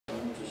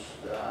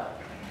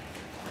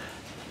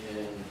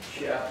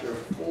chapter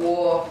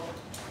 4,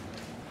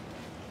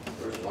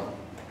 verse 1.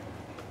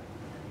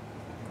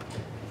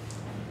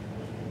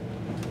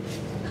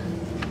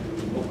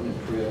 Opening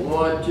prayer.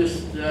 Lord,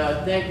 just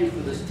thank you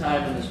for this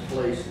time in this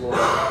place, Lord.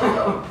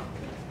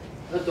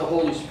 Let the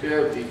Holy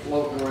Spirit be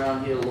floating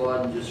around here,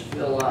 Lord, and just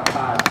fill our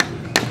hearts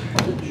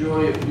with the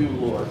joy of you,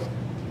 Lord.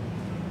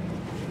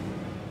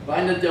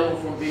 Bind the devil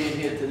from being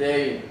here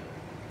today.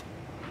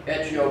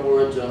 Etch your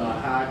words on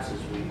our hearts as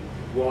we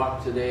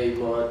walk today,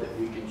 Lord, that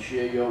we can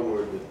share your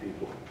word with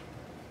people.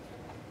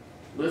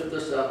 Lift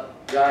us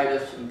up, guide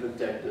us, and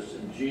protect us.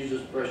 In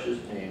Jesus' precious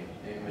name,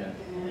 amen.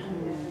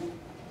 Amen.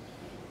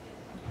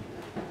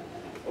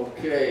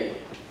 Okay.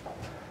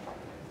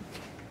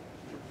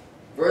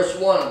 Verse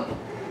 1.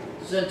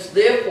 Since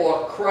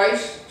therefore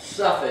Christ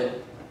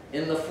suffered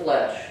in the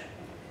flesh,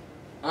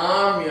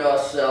 arm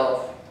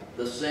yourself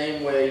the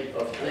same way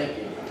of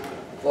thinking.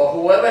 For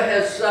whoever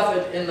has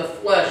suffered in the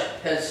flesh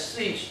has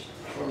ceased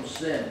from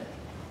sin,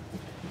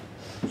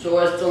 so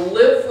as to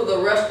live for the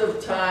rest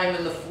of time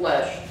in the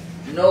flesh,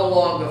 no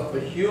longer for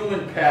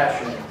human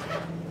passion,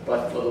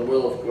 but for the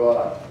will of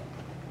God.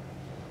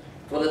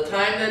 For the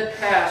time that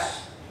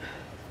passed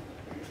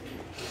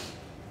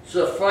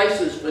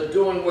suffices for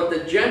doing what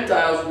the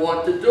Gentiles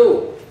want to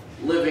do,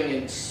 living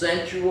in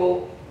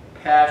sensual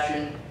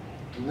passion,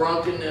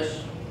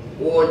 drunkenness,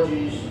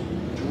 orgies,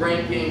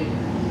 drinking,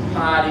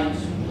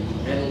 parties,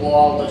 and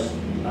lawless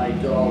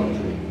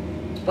idolatry.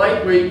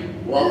 Bye, Greek.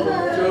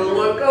 Welcome to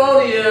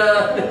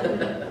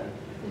Laconia.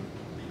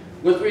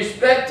 With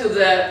respect to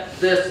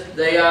this,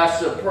 they are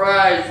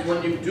surprised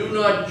when you do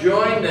not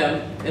join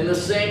them in the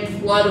same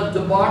flood of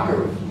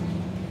debauchery,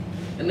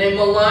 and they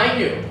malign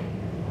you.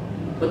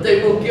 But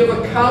they will give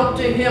account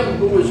to him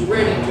who is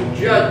ready to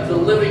judge the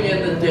living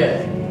and the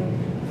dead.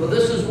 For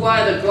this is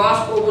why the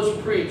gospel was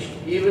preached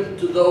even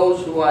to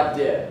those who are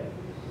dead,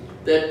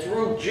 that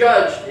though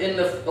judged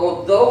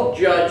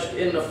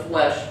in the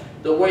flesh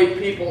the way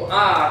people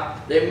are,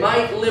 they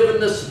might live in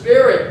the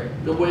spirit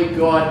the way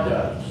God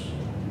does.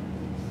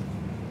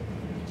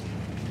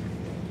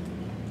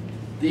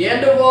 The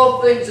end of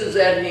all things is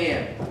at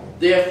hand.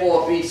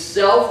 Therefore be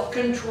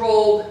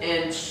self-controlled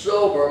and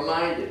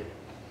sober-minded,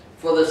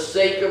 for the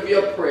sake of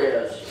your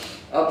prayers.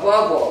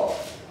 Above all,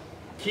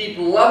 keep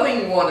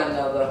loving one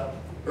another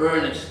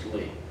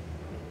earnestly,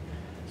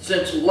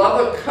 since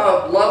love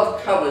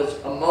covers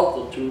a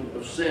multitude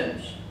of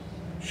sins.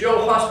 Show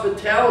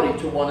hospitality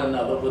to one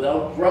another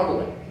without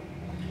grumbling.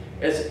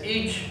 As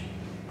each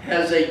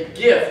has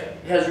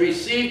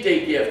received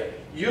a gift,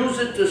 use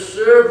it to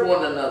serve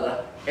one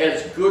another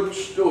as good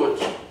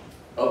stewards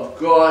of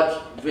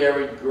God's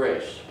varied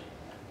grace.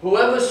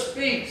 Whoever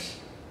speaks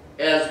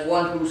as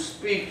one who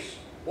speaks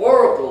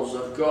oracles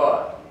of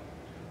God.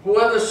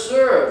 Whoever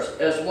serves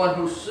as one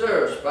who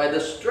serves by the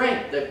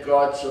strength that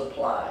God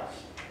supplies,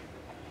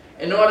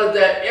 in order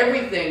that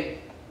everything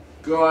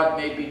God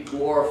may be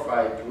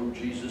glorified through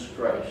Jesus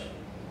Christ.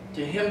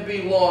 To him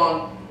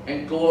belong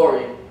and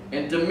glory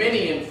and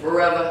dominion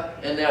forever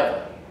and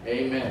ever.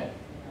 Amen.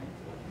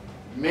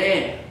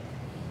 Man,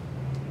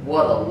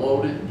 what a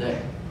loaded thing,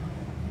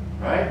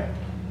 right?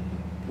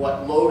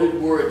 What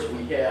loaded words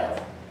we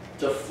have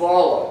to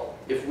follow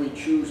if we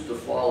choose to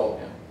follow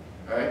him,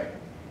 right?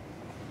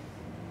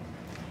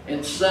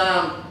 In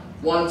Psalm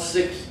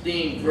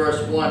 116,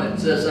 verse 1, it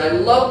says, I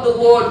love the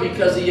Lord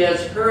because he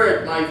has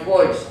heard my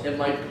voice and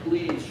my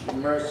pleas for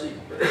mercy.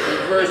 In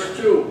verse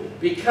 2,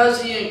 because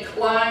he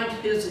inclined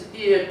his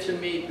ear to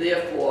me,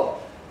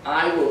 therefore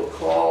I will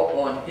call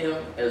on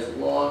him as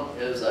long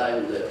as I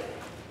live.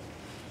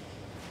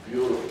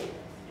 Beautiful.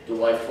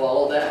 Do I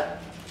follow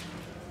that?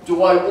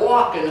 Do I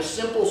walk in a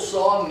simple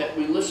song that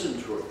we listen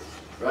to?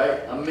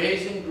 Right?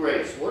 Amazing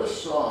Grace. What a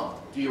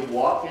song. Do you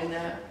walk in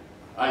that?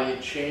 Are your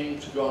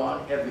chains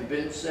gone? Have you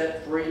been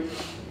set free?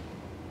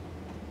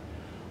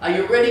 Are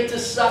you ready to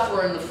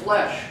suffer in the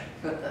flesh?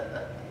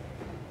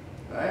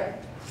 Right?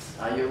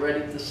 Are you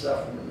ready to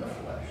suffer in the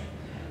flesh?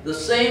 The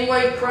same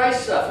way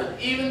Christ suffered,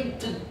 even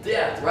to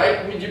death,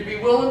 right? Would you be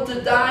willing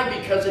to die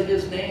because of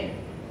his name?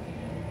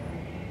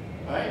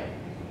 Right?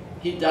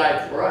 He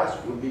died for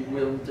us. Would you be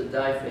willing to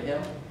die for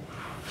him?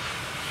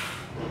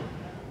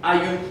 Are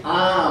you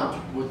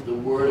armed with the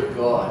Word of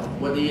God?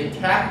 When the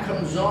attack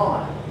comes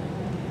on,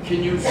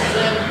 can you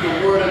send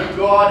the Word of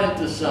God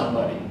into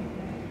somebody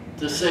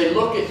to say,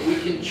 look, we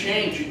can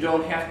change. You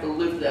don't have to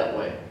live that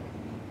way.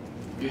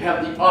 You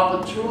have the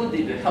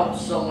opportunity to help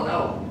someone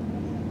out.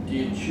 Do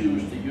you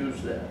choose to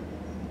use that?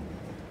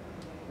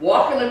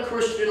 Walk in a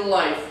Christian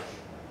life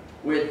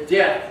where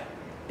death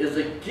is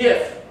a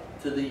gift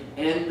to the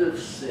end of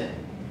sin.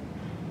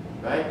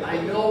 Right? I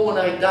know when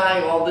I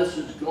die, all this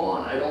is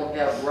gone. I don't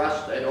have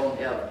rust. I don't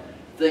have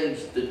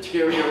things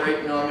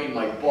deteriorating on me.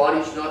 My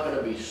body's not going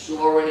to be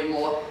sore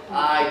anymore.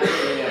 I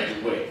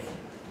can't wait.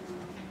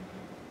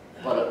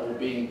 But it will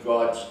be in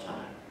God's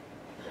time.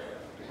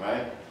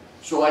 Right?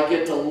 So I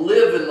get to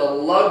live in the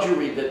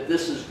luxury that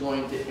this is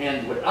going to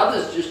end with.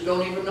 Others just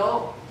don't even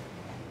know.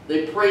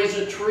 They praise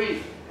a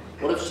tree.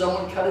 What if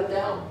someone cut it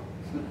down?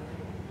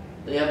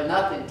 They have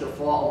nothing to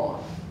fall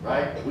on.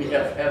 right? We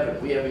have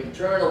heaven. We have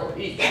eternal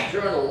peace,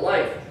 eternal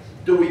life.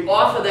 Do we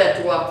offer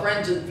that to our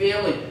friends and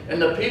family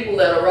and the people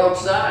that are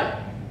outside?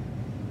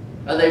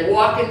 Are they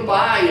walking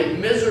by in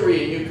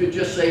misery and you could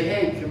just say,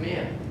 hey, come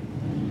here.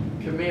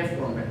 Come here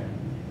for a minute.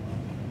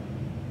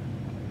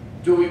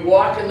 Do we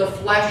walk in the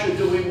flesh or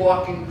do we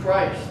walk in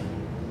Christ?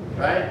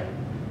 Right?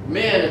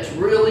 Man, it's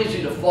real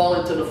easy to fall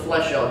into the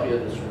flesh out here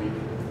this week.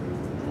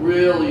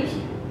 Real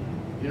easy.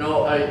 You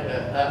know,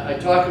 I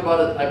talk about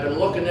it. I've been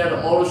looking at a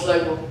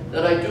motorcycle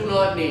that I do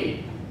not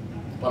need,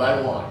 but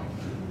I want.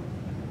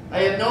 I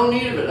have no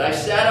need of it. I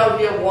sat out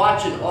here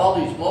watching all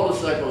these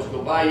motorcycles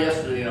go by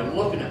yesterday, and I'm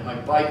looking at my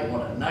bike and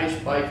what a nice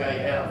bike I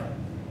have.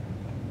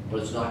 But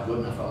it's not good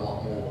enough. I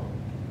want more.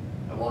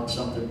 I want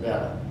something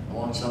better. I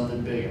want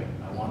something bigger.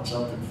 I want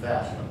something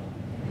faster.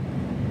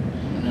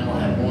 And then I'll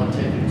have more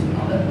tickets, and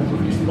I'll have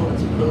more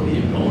responsibility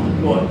of going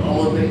to court,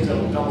 all the things that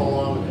will come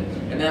along with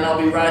it. And then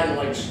I'll be riding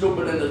like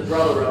stupid and his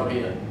brother out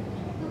here.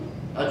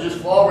 I'll just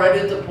fall right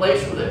into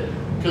place with it.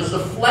 Because the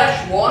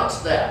flesh wants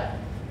that.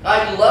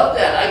 I love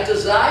that. I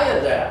desire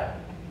that.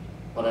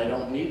 But I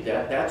don't need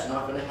that. That's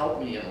not going to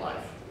help me in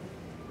life.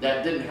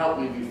 That didn't help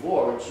me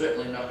before. It's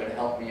certainly not going to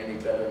help me any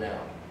better now.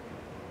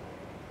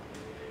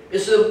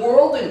 Is the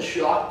world in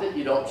shock that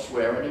you don't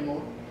swear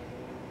anymore?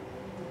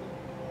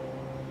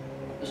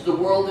 Is the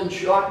world in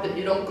shock that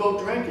you don't go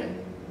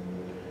drinking?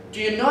 Do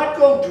you not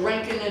go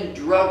drinking and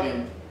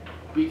drugging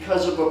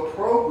because of a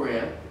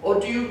program? Or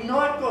do you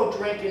not go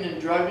drinking and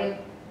drugging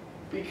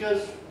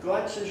because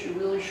God says you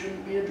really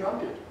shouldn't be a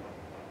drunkard?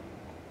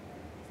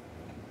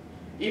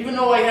 Even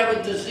though I have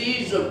a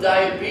disease of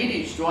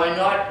diabetes, do I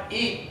not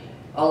eat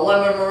a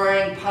lemon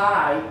meringue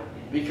pie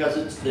because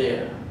it's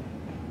there?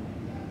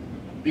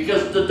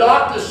 Because the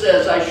doctor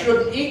says I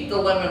shouldn't eat the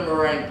lemon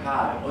meringue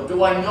pie. Or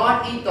do I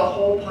not eat the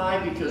whole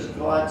pie because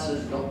God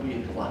says don't be a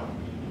glutton?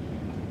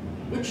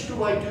 Which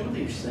do I do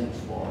these things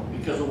for?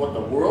 Because of what the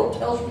world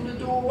tells me to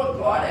do or what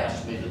God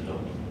asks me to do?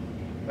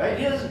 Right?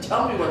 He doesn't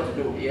tell me what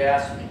to do. He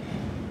asks me.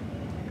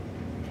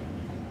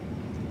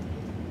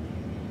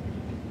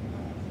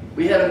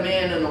 We had a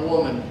man and a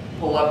woman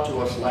pull up to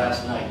us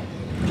last night,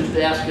 just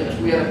asking us.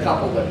 We had a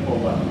couple that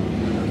pulled up.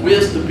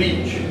 Where's the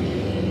beach?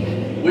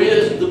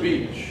 Where's the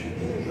beach?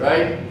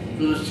 Right?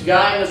 So this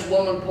guy and this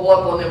woman pull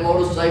up on their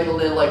motorcycle.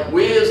 They're like,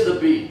 where's the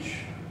beach?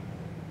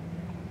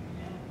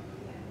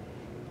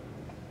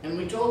 And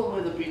we told them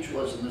where the beach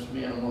was, and this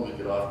man and woman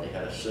get off. They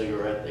had a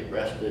cigarette. They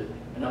rested.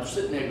 And I'm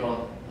sitting there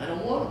going, I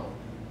don't want them.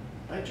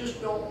 I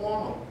just don't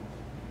want them.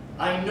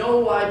 I know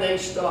why they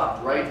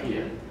stopped right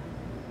here.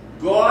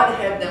 God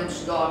had them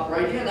stop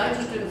right here, and I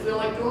just didn't feel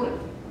like doing it.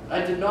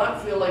 I did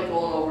not feel like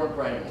going over and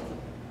praying with them.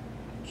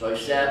 So I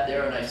sat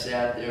there, and I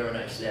sat there, and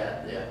I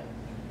sat there.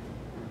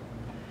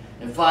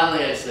 And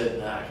finally I said,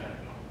 nah, I gotta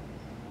go.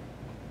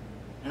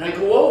 And I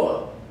go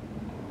over,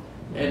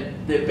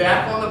 and they're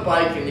back on the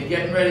bike, and they're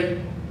getting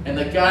ready, and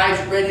the guy's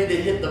ready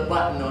to hit the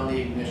button on the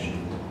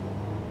ignition.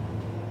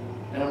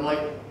 And I'm like,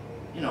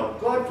 you know,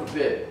 God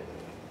forbid,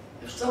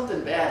 if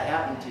something bad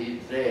happened to you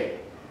today,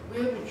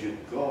 where would you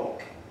go?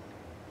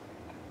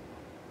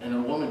 And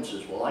the woman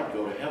says, well, I'd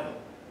go to heaven.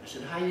 I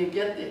said, how do you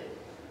get there?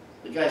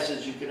 The guy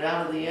says, you get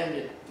out of the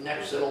end,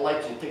 next to the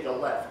lights, you take a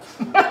left.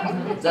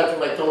 That's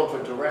what I told him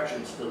for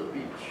directions to the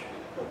beach.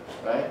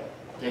 Right?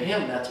 To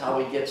him, that's how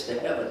he gets to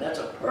heaven. That's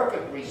a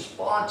perfect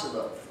response of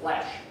the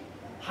flesh.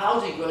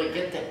 How's he going to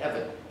get to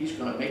heaven? He's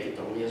going to make it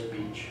to Where's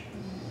Beach.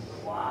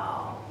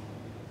 Wow.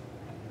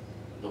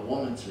 The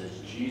woman says,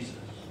 Jesus.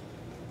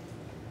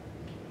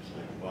 It's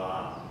like,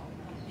 wow.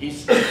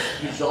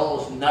 He's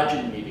almost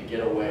nudging me to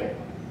get away.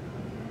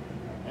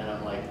 And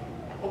I'm like,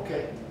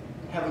 okay,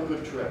 have a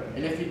good trip.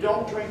 And if you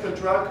don't drink or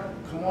drug,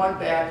 come on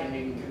back and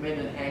you can come in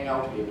and hang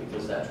out here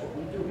because that's what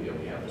we do here.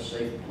 We have a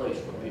safe place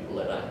for people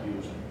that aren't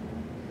using.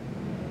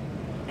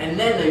 And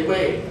then they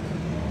wave.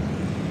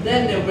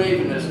 Then they're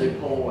waving as they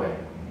pull away.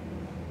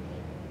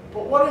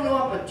 But what an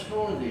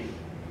opportunity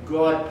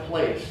God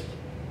placed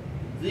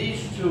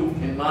these two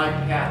in my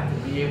path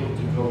to be able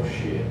to go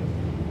share.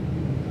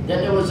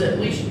 Then there was at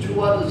least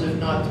 2 others, if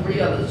not 3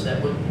 others,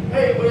 that would,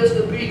 hey, where's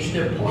the beach?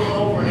 They're pulling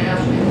over and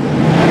asking,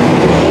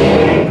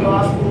 share the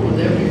gospel with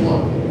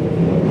everyone.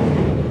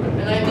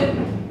 And I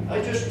didn't.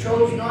 I just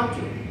chose not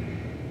to.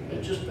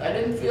 I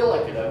didn't feel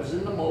like it. I was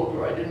in the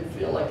motor. I didn't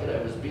feel like it.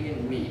 I was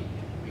being me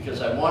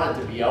because I wanted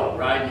to be out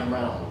riding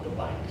around with the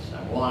bikes.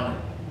 I wanted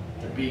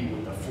to be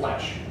with the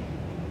flesh.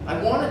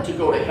 I wanted to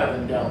go to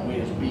heaven down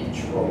Where's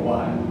Beach for a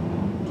while.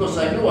 Because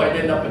I knew I'd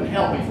end up in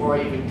hell before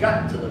I even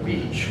got to the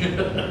beach.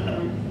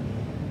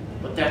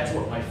 But that's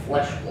what my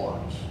flesh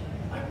wants.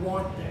 I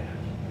want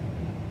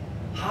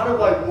that. How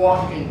do I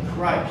walk in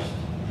Christ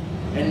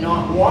and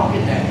not walk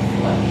in that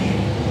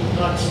flesh?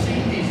 Not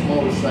see these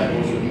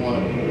motorcycles and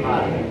want to be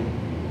part of it.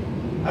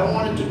 I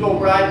wanted to go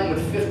riding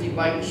with 50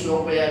 bikes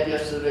so bad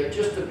yesterday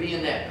just to be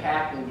in that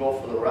pack and go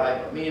for the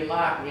ride. But me and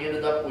Mark, we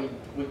ended up, we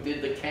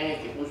did the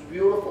Kank. It was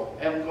beautiful.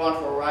 I haven't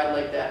gone for a ride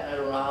like that in I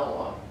don't know how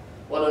long.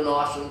 What an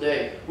awesome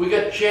day. We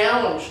got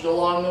challenged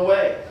along the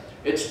way.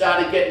 it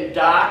started getting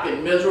dark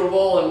and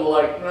miserable, and we're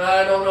like,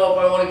 I don't know if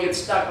I want to get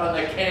stuck on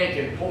the tank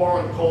and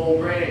pouring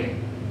cold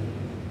rain.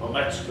 Well,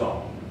 let's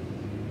go.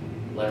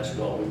 Let's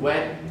go. We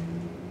went.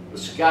 The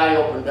sky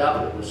opened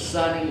up. It was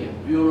sunny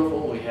and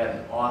beautiful. We had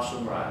an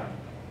awesome ride.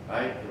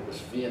 Right? It was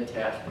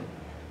fantastic.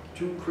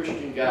 2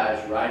 Christian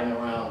guys riding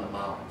around the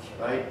mountains.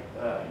 Right?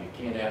 You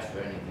can't ask for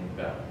anything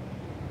better.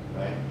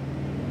 Right?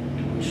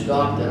 We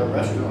stopped at a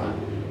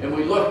restaurant, and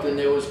we looked, and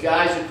there was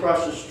guys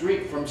across the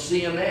street from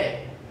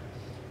CMA.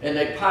 And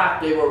they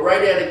parked. They were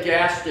right at a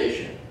gas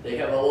station. They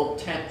have a little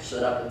tent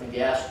set up at the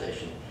gas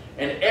station.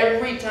 And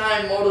every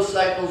time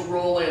motorcycles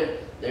roll in,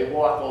 they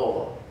walk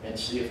over and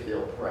see if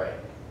they'll pray.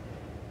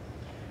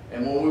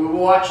 And when we were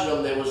watching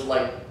them, there was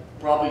like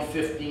probably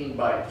 15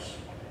 bikes.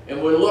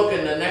 And we're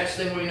looking, the next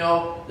thing we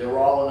know, they were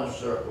all in a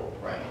circle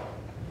praying.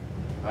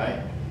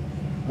 Right?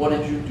 What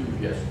did you do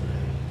yesterday?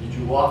 Did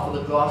you offer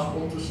the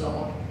gospel to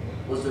someone?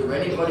 Was there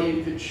anybody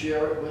you could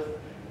share it with?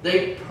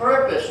 They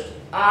purposed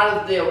out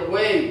of their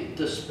way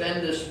to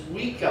spend this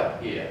week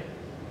up here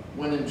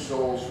winning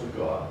souls for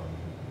God.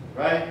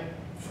 Right?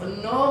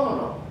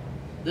 Phenomenal.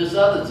 There's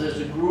others. There's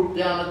a group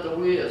down at the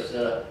Weirs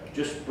that are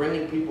just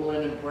bringing people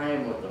in and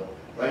praying with them.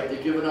 Right?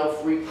 They're giving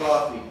out free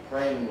coffee,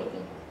 praying with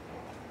them.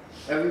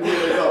 Everywhere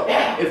they go.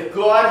 If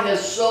God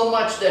has so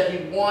much that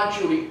He wants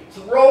you, He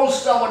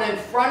throws someone in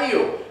front of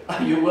you,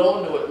 are you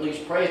willing to at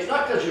least pray? It's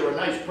not because you're a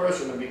nice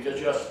person or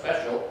because you're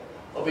special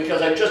or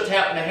because I just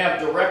happen to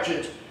have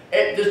directions.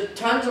 There's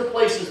tons of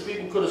places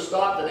people could have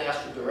stopped and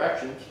asked for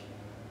directions.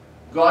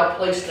 God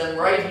placed them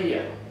right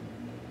here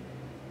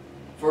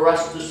for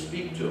us to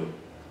speak to.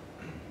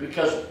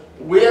 Because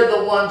we're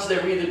the ones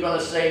they're either going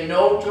to say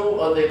no to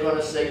or they're going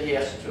to say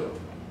yes to.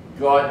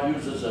 God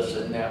uses us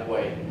in that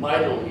way,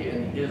 mightily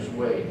in His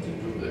way to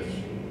do this.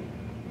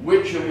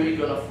 Which are we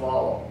going to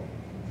follow?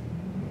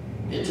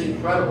 It's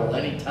incredible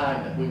any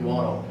time that we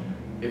want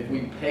to. If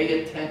we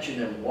pay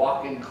attention and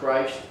walk in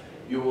Christ,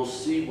 you will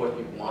see what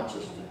He wants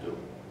us to do.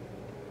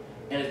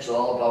 And it's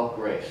all about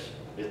grace.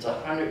 It's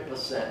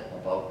 100%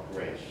 about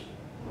grace.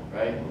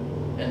 Right?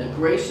 And the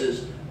grace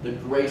is the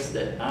grace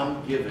that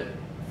I'm given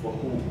for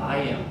who I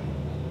am.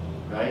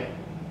 Right?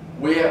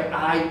 Where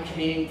I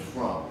came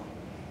from.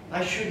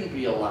 I shouldn't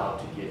be allowed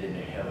to get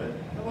into heaven.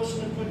 I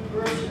wasn't a good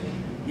person.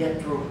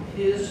 Yet through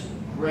His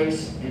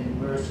grace and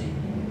mercy,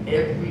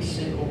 every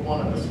single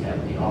one of us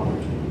have the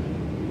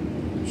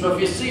opportunity. So if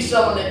you see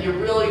someone that you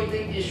really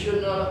think you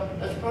shouldn't have,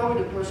 that's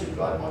probably the person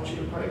God wants you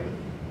to pray with.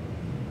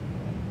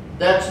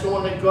 That's the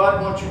one that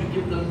God wants you to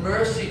give the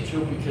mercy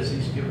to because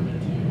He's given it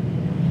to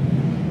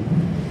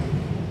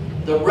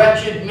you. The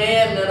wretched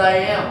man that I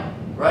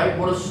am, right?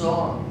 What a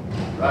song,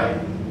 right?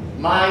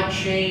 My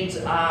chains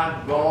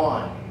are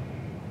gone.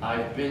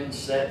 I've been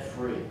set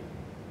free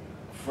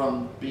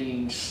from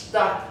being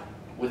stuck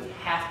with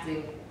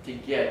having to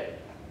get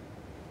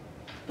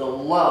the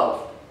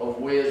love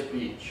of Weirs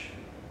Beach,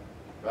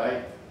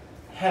 right?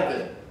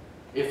 Heaven.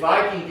 If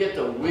I can get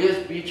to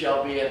Weirs Beach,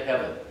 I'll be at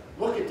heaven.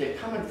 Look at, they're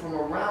coming from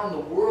around the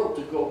world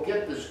to go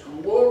get this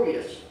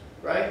glorious,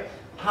 right?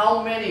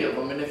 How many of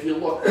them, and if you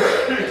look,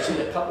 I've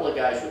seen a couple of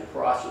guys with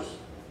crosses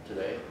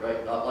today,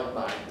 right? Not like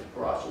mine, with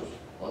crosses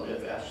on their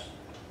vests.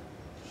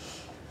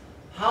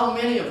 How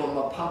many of them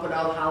are pumping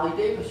out Harley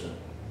Davidson?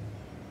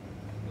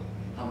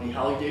 How many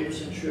Harley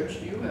Davidson shirts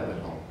do you have at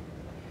home?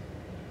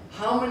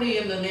 How many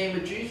in the name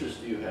of Jesus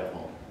do you have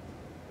home?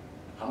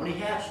 How many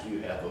hats do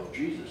you have of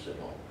Jesus at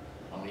home?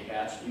 How many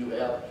hats do you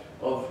have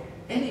of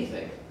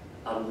anything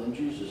other than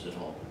Jesus at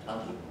home?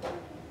 Tons of them,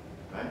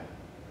 right?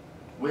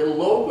 We're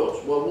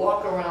logos. We'll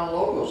walk around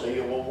logos.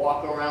 We'll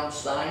walk around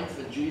signs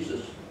for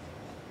Jesus.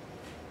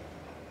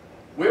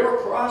 Wear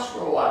a cross for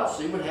a while.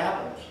 See what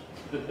happens.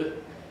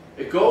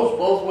 It goes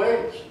both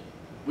ways.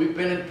 We've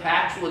been in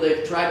packs where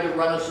they've tried to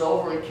run us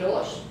over and kill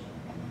us.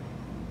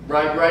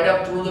 Right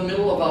up through the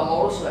middle of our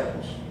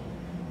motorcycles.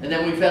 And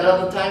then we've had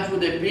other times where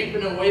they're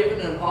beeping and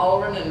waving and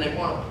hollering and they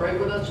want to pray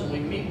with us and we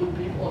meet with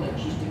people and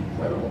it's just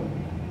incredible.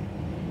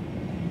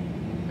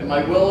 Am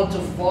I willing to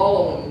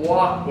follow and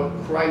walk what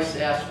Christ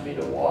asked me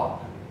to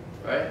walk?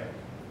 Right?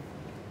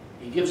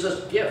 He gives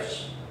us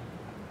gifts.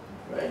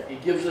 Right? He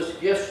gives us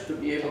gifts to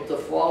be able to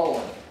follow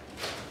Him.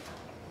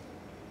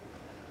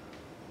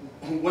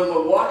 When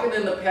we're walking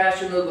in the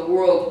passion of the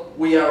world,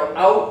 we are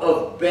out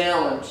of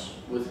balance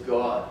with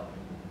God.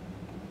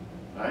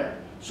 Right?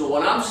 So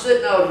when I'm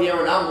sitting out here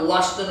and I'm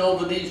lusting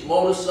over these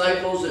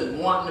motorcycles and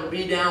wanting to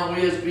be down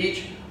Weirs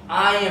Beach,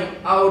 I am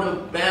out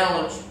of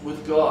balance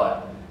with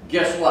God.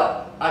 Guess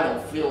what? I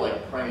don't feel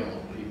like praying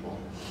with people.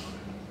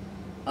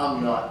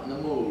 I'm not in the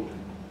mood.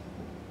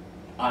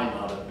 I'm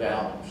out of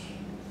balance.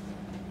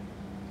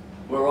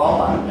 We're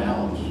all out of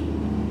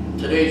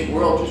balance. Today's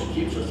world just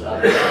keeps us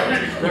out of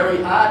balance. It's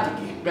very hard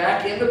to get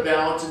back into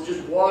balance and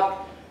just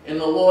walk in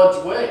the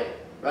Lord's way,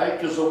 right?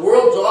 Because the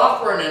world's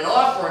offering and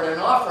offering and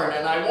offering,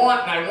 and I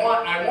want, and I want,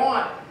 and I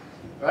want,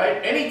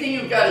 right? Anything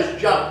you've got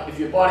is junk if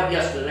you bought it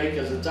yesterday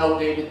because it's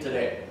outdated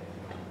today.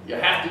 You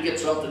have to get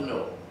something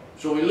new.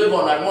 So we live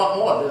on, I want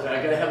more,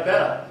 I gotta have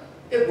better.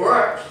 It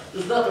works.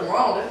 There's nothing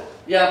wrong with it.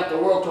 Yeah, but the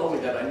world told me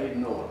that I need a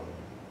new one.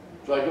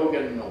 So I go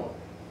get a new one.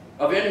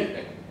 Of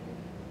anything.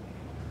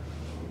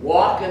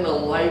 Walk in the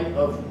light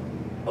of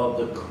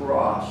the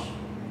cross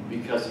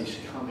because he's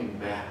coming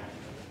back.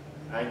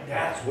 Right?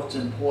 That's what's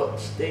important.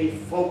 Stay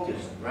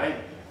focused, right?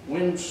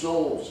 Win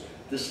souls.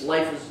 This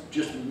life is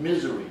just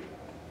misery.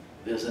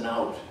 There's an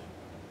out.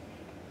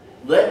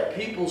 Let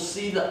people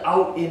see the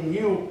out in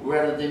you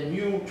rather than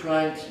you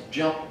trying to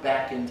jump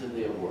back into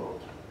their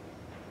world.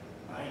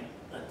 Right?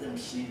 Let them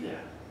see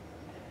that.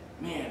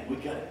 Man, we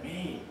got it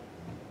made.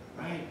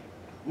 Right?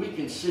 We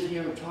can sit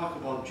here and talk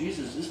about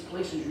Jesus. There's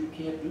places you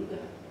can't do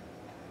that.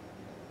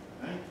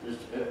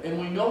 Right? And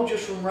we know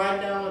just from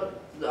riding down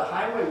the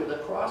highway with a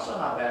cross on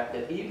our back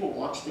that evil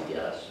wants to get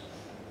us.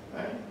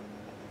 Right?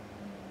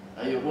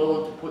 Are you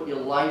willing to put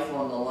your life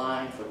on the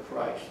line for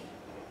Christ?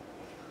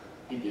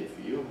 He did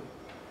for you.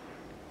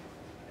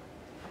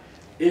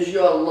 Is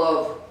your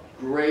love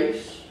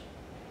grace,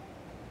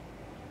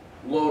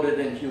 loaded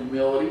in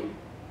humility,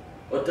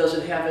 or does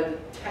it have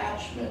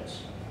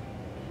attachments?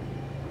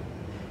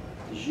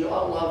 Does your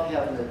love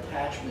have an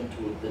attachment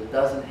to it that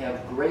doesn't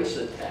have grace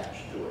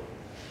attached to it?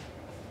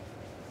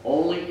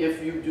 Only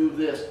if you do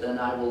this, then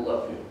I will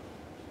love you.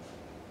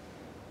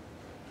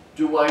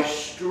 Do I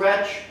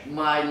stretch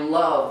my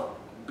love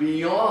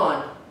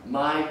beyond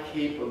my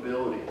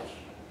capabilities?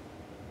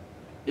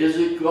 Is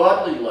it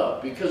godly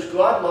love? Because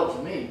God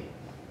loves me.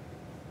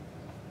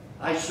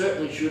 I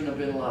certainly shouldn't have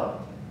been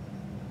loved.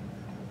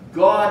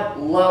 God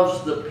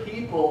loves the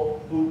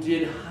people who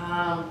did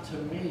harm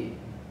to me.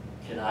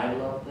 Can I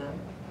love them?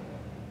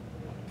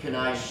 Can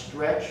I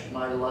stretch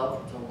my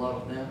love to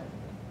love them?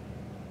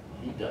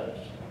 He does.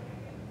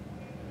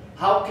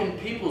 How can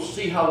people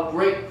see how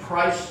great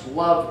Christ's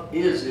love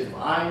is if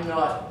I'm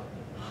not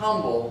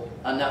humble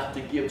enough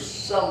to give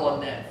someone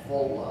that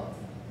full love?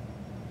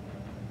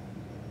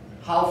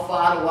 How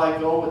far do I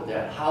go with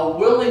that? How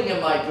willing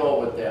am I go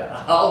with that?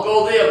 I'll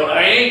go there, but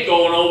I ain't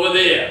going over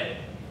there.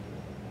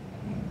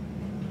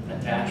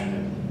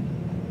 Attachment.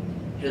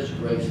 His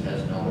grace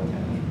has no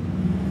attachment.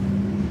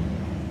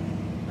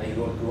 Are you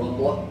going to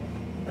grumble?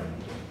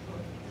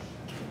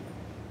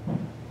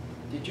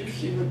 Did you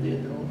see what they're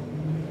doing?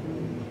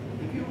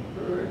 Have you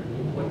heard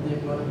what they're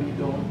going to be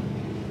doing?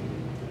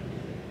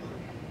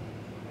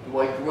 Do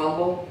I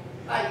grumble?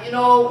 You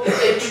know, if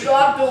they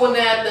stop doing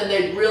that, then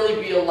they'd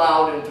really be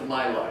allowed into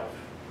my life.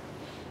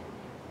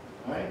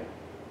 Right?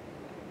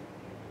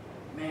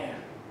 Man,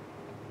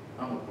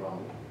 I'm a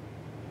grumble.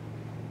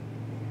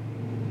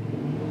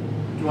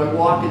 Do I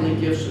walk in the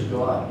gifts of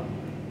God?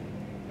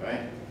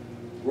 Right?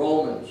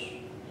 Romans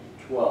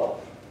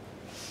 12,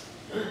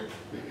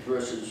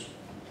 verses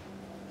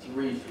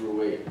 3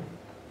 through 8.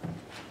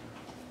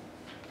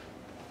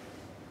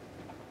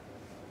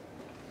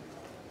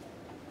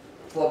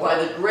 For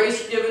by the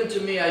grace given to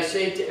me, I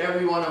say to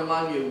everyone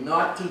among you,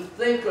 not to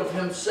think of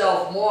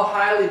himself more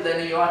highly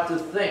than he ought to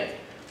think,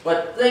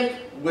 but think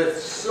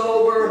with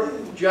sober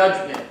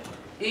judgment,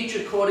 each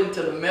according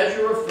to the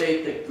measure of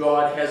faith that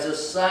God has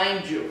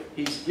assigned you.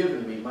 He's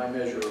given me my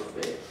measure of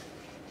faith.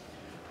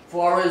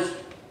 For as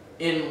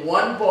in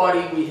one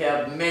body we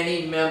have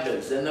many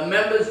members, and the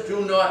members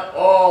do not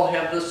all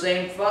have the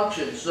same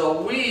function.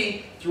 So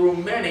we, through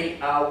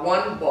many, are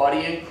one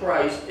body in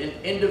Christ, and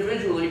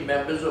individually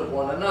members of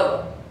one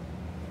another.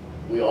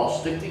 We all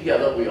stick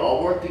together, we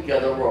all work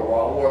together, we're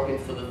all working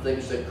for the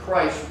things that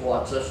Christ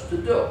wants us to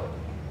do.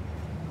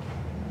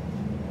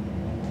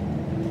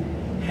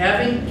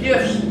 Having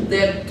gifts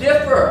that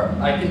differ.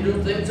 I can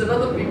do things that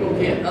other people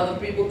can't. Other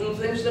people do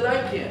things that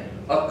I can't.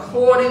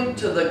 According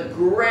to the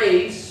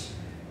grace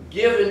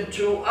given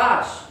to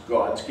us.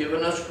 God's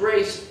given us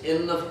grace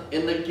in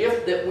the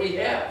gift that we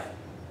have.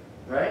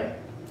 Right?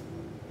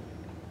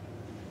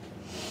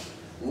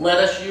 Let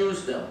us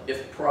use them.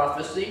 If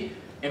prophecy,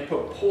 in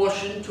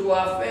proportion to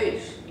our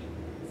faith.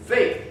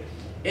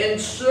 In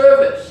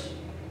service.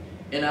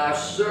 In our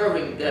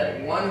serving,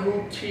 that one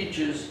who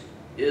teaches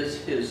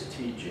is his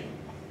teaching.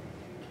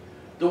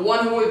 The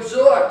one who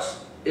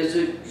exhorts is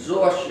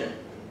exhortation.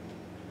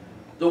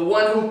 The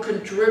one who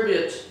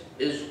contributes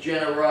is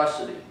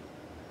generosity.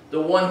 The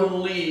one who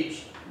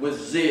leads with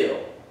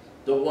zeal.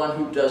 The one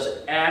who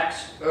does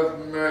acts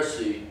of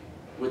mercy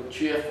with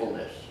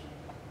cheerfulness.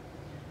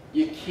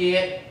 You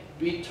can't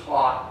be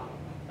taught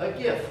a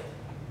gift.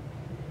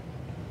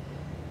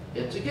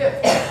 It's a gift.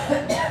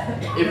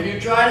 If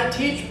you try to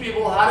teach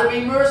people how to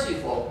be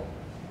merciful,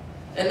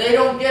 and they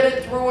don't get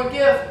it through a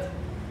gift,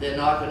 they're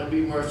not going to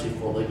be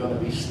merciful. They're going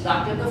to be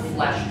stuck in the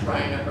flesh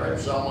trying to hurt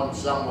someone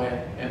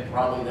somewhere, and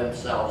probably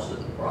themselves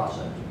in the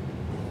process.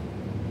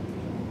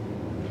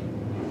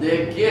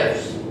 They're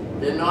gifts.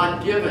 They're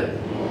not given.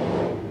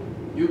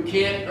 You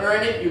can't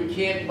earn it. You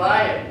can't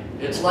buy it.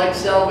 It's like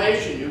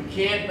salvation. You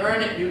can't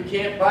earn it. You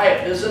can't buy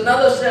it. There's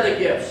another set of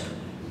gifts.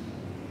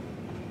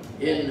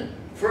 In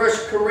 1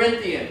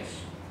 Corinthians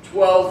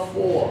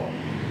 12:4.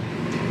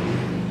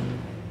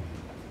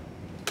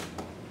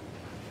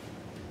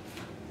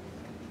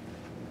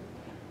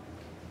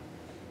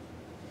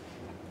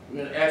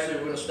 We're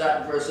going to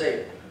start in verse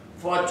 8.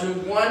 For to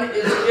one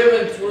is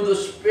given through the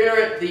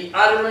Spirit the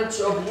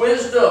utterance of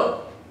wisdom.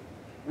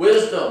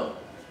 Wisdom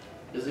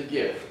is a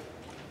gift.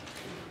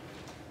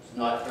 It's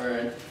not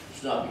earned.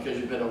 It's not because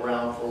you've been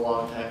around for a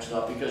long time. It's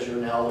not because you're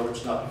an elder.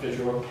 It's not because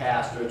you're a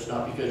pastor. It's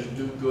not because you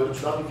do good.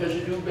 It's not because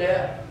you do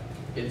bad.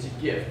 It's a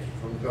gift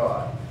from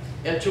God.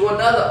 And to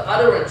another,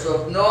 utterance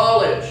of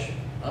knowledge.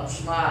 I'm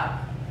smart.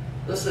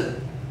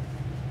 Listen,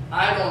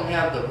 I don't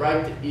have the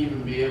right to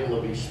even be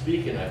able to be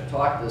speaking. I've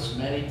talked this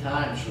many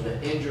times for the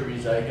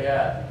injuries I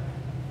had.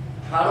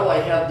 How do I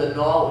have the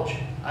knowledge?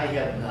 I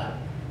have none.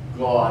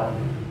 God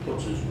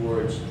puts His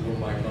words through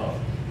my mouth.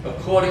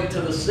 According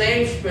to the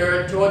same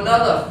Spirit, to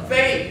another,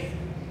 faith.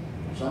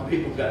 Some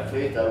people got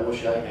faith I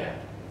wish I had.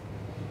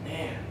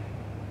 Man,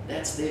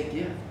 that's their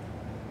gift.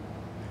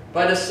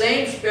 By the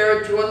same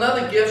Spirit, to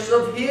another, gifts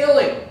of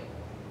healing.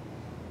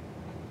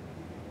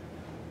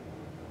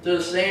 To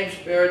the same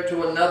Spirit,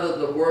 to another,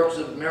 the works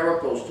of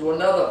miracles. To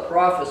another,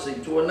 prophecy.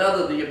 To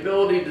another, the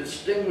ability to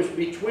distinguish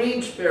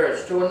between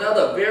spirits. To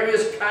another,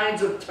 various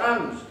kinds of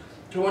tongues.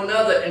 To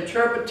another,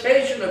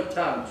 interpretation of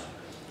tongues.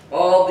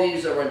 All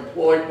these are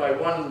employed by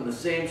one and the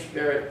same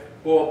Spirit,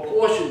 who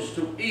apportions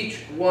to each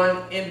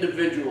one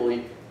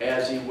individually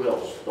as He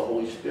wills. The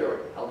Holy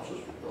Spirit helps us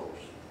with those,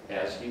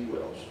 as He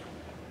wills.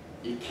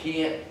 You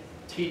can't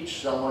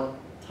teach someone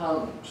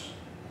tongues.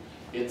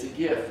 It's a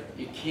gift.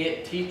 You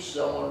can't teach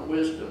someone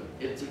wisdom.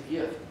 It's a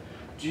gift.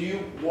 Do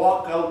you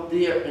walk out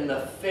there in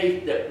the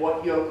faith that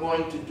what you're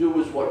going to do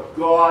is what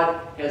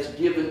God has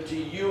given to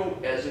you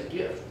as a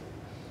gift?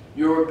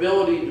 Your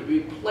ability to be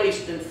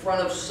placed in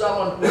front of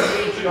someone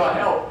who needs your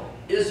help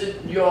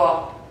isn't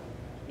your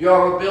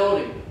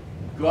ability.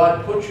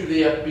 God put you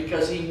there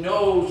because He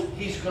knows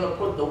He's going to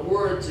put the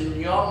words in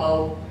your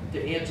mouth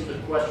to answer the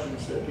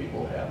questions that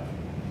people have.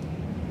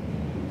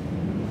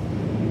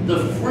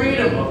 The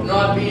freedom of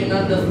not being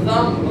under the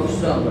thumb of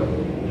somebody.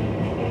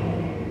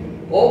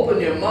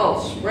 Open your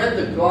mouth, spread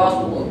the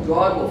gospel, and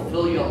God will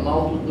fill your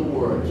mouth with the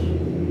words.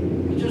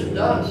 He just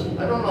does.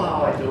 I don't know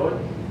how I do it.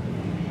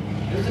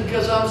 It isn't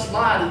because I'm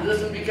smart. It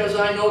isn't because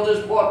I know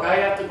this book. I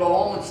have to go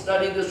home and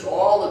study this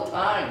all the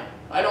time.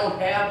 I don't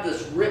have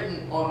this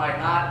written on my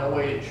heart the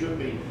way it should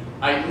be.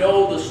 I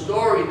know the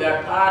story,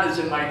 that part is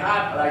in my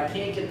heart, but I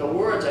can't get the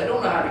words. I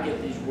don't know how to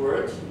get these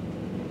words.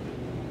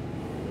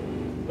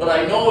 But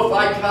I know if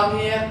I come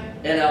here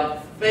and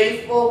I'm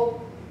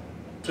faithful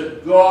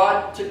to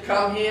God to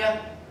come here,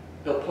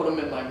 He'll put them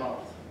in my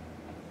mouth.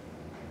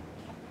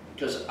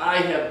 Because I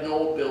have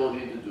no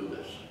ability to do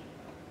this.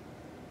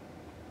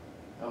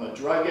 I'm a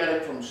drug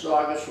addict from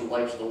Saugus who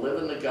likes to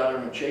live in the gutter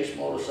and chase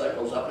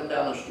motorcycles up and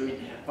down the street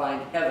and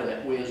find heaven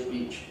at Weir's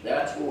Beach.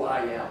 That's who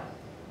I am.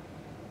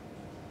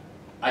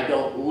 I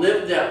don't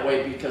live that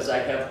way because I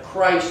have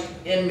Christ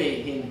in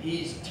me and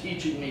He's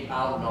teaching me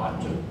how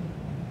not to.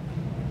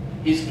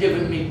 He's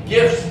given me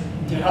gifts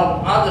to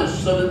help others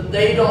so that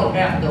they don't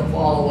have to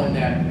follow in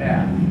that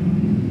path.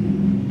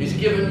 He's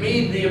given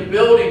me the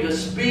ability to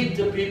speak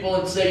to people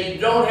and say, you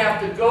don't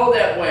have to go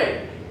that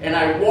way. And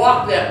I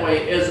walk that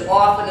way as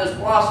often as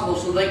possible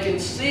so they can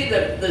see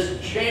that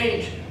this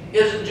change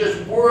isn't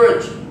just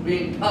words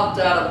being pumped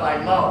out of my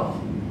mouth.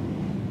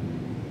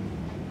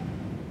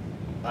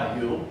 Are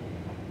you?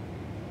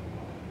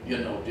 You're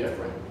no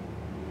different.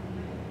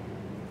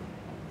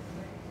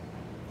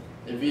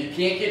 If you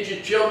can't get your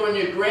children,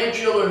 your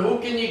grandchildren, who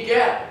can you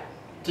get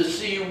to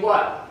see you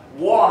what?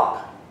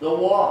 Walk the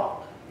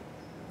walk.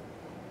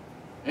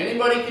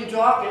 Anybody can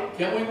talk it.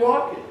 Can we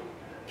walk it?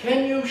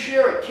 Can you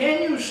share it?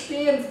 Can you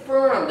stand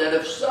firm that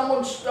if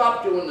someone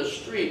stopped you in the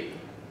street,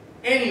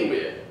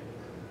 anywhere,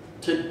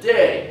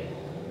 today,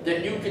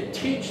 that you could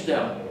teach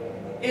them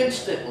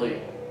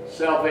instantly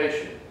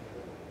salvation?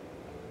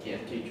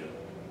 Can't teach them.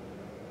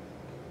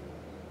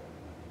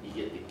 You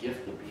get the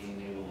gift of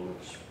being able to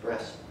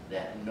express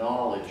that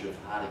knowledge of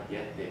how to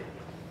get there.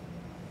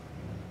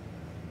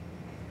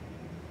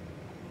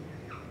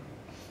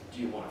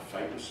 Do you want to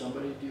fight with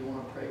somebody? Do you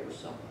want to pray with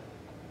somebody?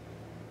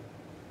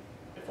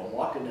 If I'm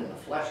walking in the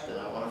flesh, then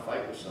I want to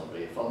fight with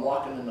somebody. If I'm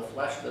walking in the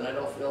flesh, then I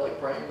don't feel like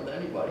praying with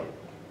anybody.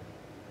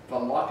 If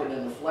I'm walking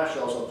in the flesh,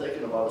 all I'm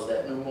thinking about is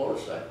that new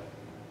motorcycle.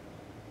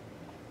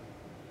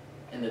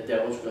 And the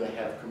devil's going to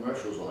have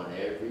commercials on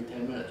every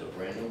 10 minutes of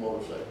brand new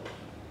motorcycles.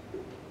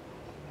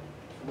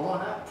 Come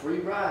on up, free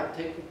ride,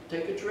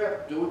 take a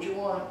trip, do what you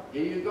want,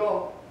 here you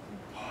go.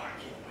 Oh, I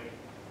can't wait.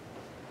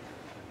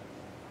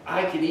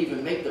 I can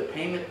even make the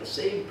payment, the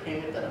same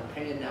payment that I'm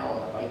paying now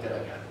on the bike that I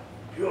got.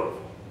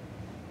 Beautiful.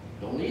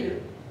 Don't need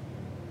it.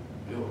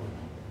 Beautiful.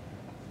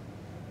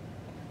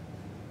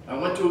 I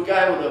went to a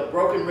guy with a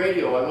broken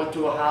radio. I went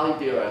to a Harley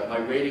dealer. My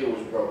radio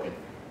was broken.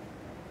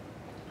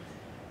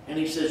 And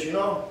he says, you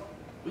know,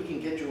 we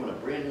can get you in a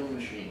brand new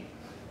machine.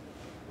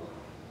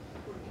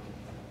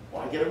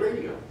 Why get a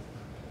radio?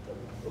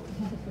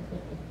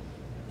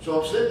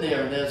 So I'm sitting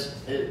there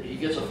and he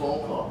gets a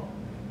phone call.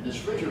 And his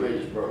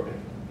refrigerator's broken.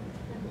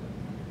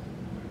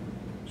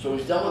 So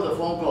he's done with the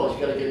phone call. He's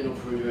got to get a new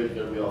refrigerator. It's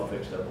got to be all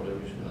fixed up, whatever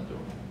he's going to do.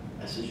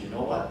 I says, you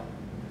know what?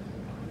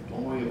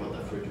 Don't worry about the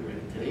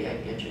refrigerator. Today I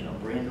get you in a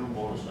brand new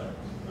motorcycle.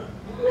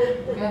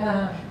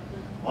 Yeah.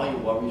 All your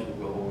worries will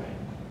go away.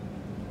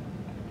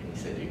 And he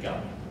said, you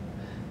got me.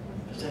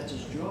 Because that's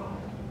his job.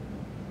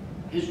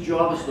 His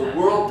job is the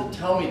world to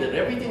tell me that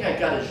everything I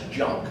got is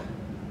junk.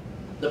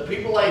 The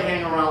people I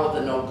hang around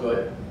with are no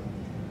good.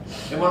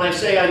 And when I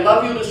say I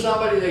love you to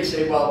somebody, they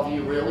say, well, do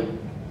you really?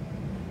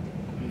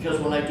 Because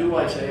when I do,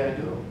 I say I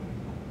do.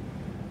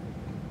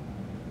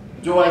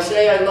 Do I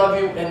say I love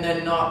you and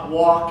then not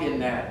walk in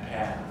that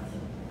path?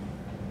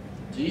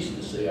 It's easy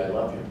to say I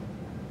love you.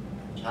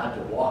 It's hard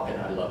to walk in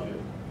I love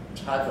you.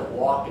 It's hard to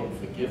walk in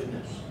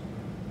forgiveness.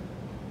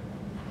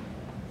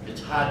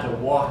 It's hard to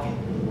walk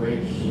in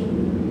grace.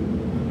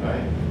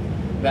 Right?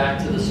 Back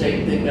to the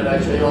same thing that I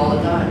say all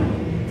the time.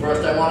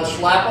 First I want to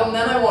slap them,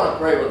 then I want to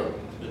pray with them.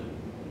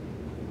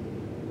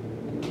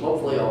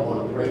 Hopefully I'll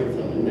want to pray with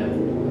them and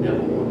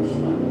never want to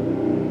slap them.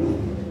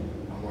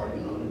 I'm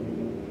working on it.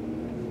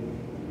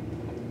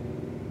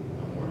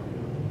 I'm working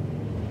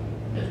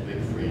on it. As Big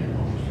Free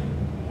knows.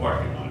 I'm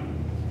working on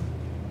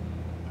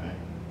it. Right?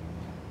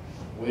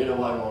 Where do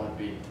I want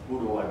to be? Who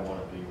do I want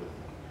to be with?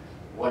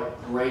 What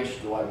grace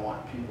do I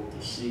want people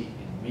to see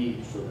in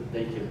me so that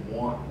they can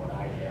want what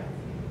I have?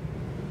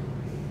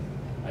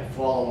 I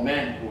follow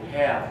men who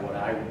have what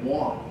I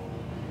want.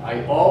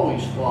 I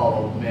always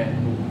follow men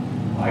who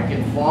I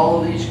can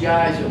follow these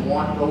guys and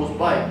want those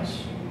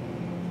bikes,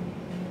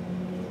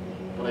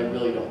 but I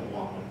really don't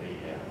want what they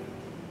have.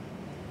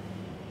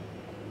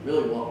 I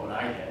really want what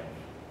I have.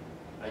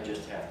 I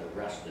just have the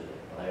rest of it,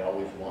 but I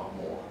always want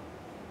more.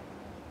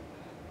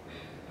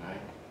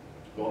 Right?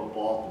 Go to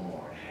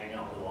Baltimore and hang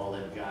out with all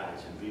them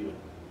guys and be with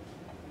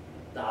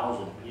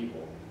 1,000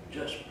 people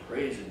just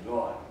praising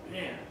God.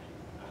 Man,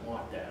 I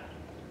want that.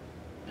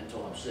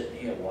 Until I'm sitting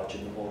here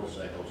watching the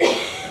motorcycles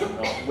and I'm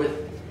not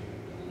with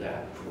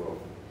that crew.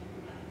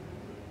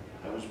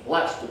 I was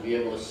blessed to be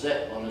able to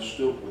sit on the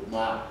stoop with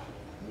Mark.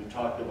 We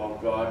talked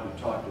about God, we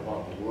talked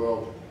about the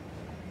world.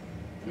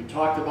 We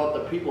talked about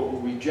the people who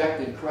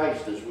rejected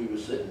Christ as we were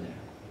sitting there.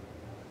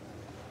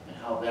 And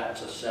how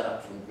that's a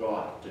setup from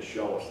God to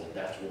show us that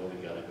that's where we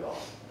got to go.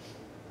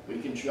 We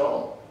can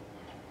show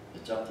them.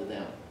 It's up to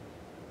them.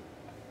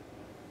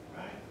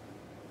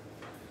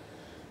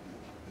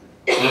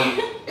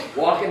 Right?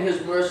 Walk in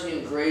His mercy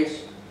and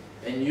grace,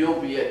 and you'll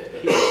be at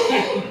peace.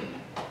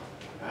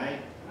 Right?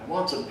 I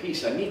want some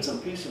peace. I need some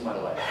peace in my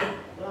life.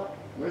 Well,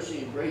 mercy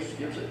and grace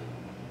gives it.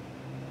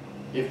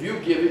 If you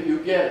give it, you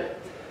get it.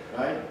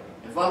 Right?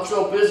 If I'm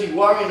so busy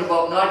worrying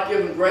about not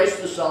giving grace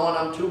to someone,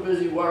 I'm too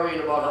busy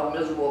worrying about how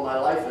miserable my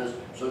life is.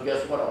 So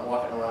guess what? I'm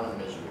walking around in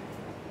misery.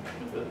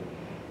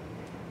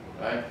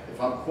 Right?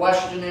 If I'm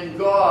questioning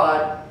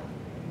God,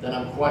 then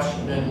I'm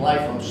questioning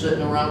life. I'm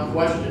sitting around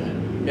questioning.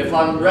 If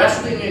I'm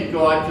resting in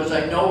God because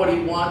I know what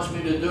He wants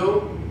me to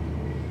do,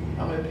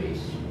 I'm at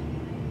peace.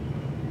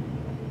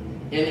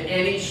 In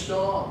any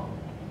storm.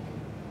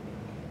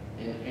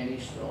 In any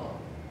storm.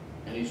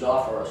 And He's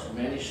offered us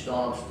many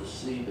storms to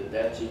see that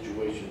that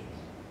situation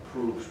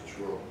proves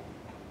true.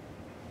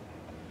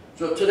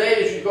 So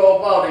today as you go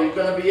about, are you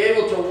going to be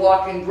able to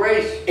walk in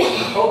grace?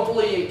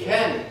 Hopefully you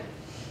can.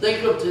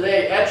 Think of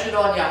today, etch it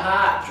on your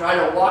heart. Try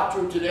to walk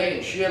through today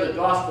and share the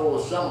gospel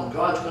with someone.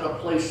 God's going to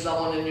place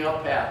someone in your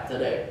path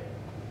today.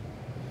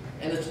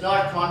 And it's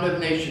not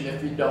condemnation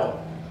if you don't.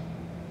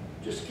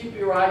 Just keep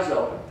your eyes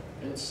open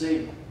and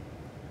see.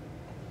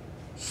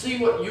 See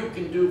what you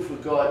can do for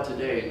God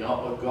today,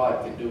 not what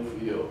God can do for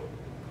you.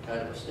 Kind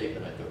of a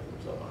statement I took from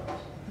someone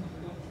else.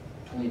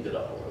 Cleaned it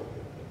up a little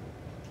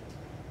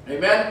bit.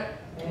 Amen?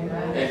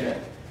 Amen.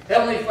 Amen.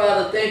 Heavenly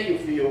Father, thank you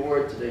for your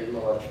word today,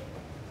 Lord.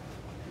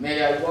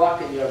 May I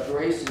walk in your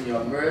grace and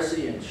your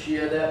mercy and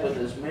share that with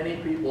as many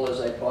people as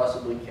I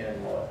possibly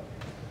can, Lord.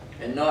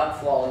 And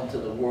not fall into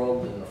the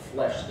world and the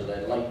flesh that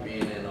I like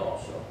being in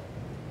also.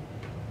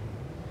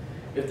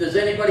 If there's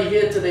anybody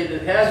here today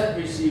that hasn't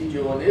received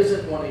you and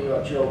isn't one of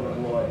your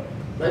children, Lord,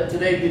 let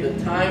today be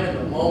the time and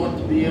the moment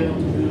to be able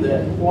to do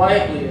that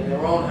quietly in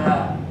their own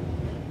heart.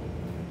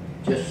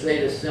 Just say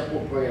this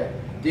simple prayer.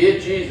 Dear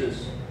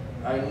Jesus,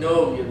 I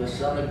know you're the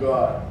Son of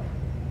God.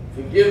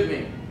 Forgive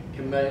me.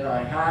 Commit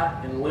my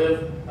heart and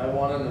live. I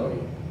want to know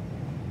you.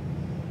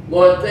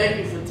 Lord, thank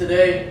you for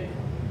today.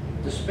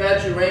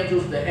 Dispatch your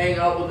angels to hang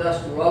out with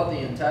us throughout the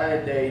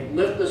entire day.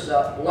 Lift us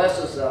up, bless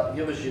us up,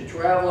 give us your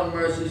traveling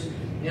mercies.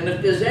 And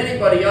if there's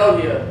anybody out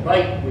here,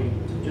 bike week,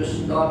 to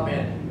just stop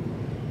in,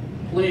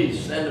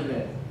 please send them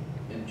in.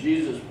 In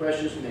Jesus'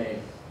 precious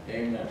name,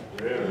 amen.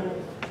 Yeah.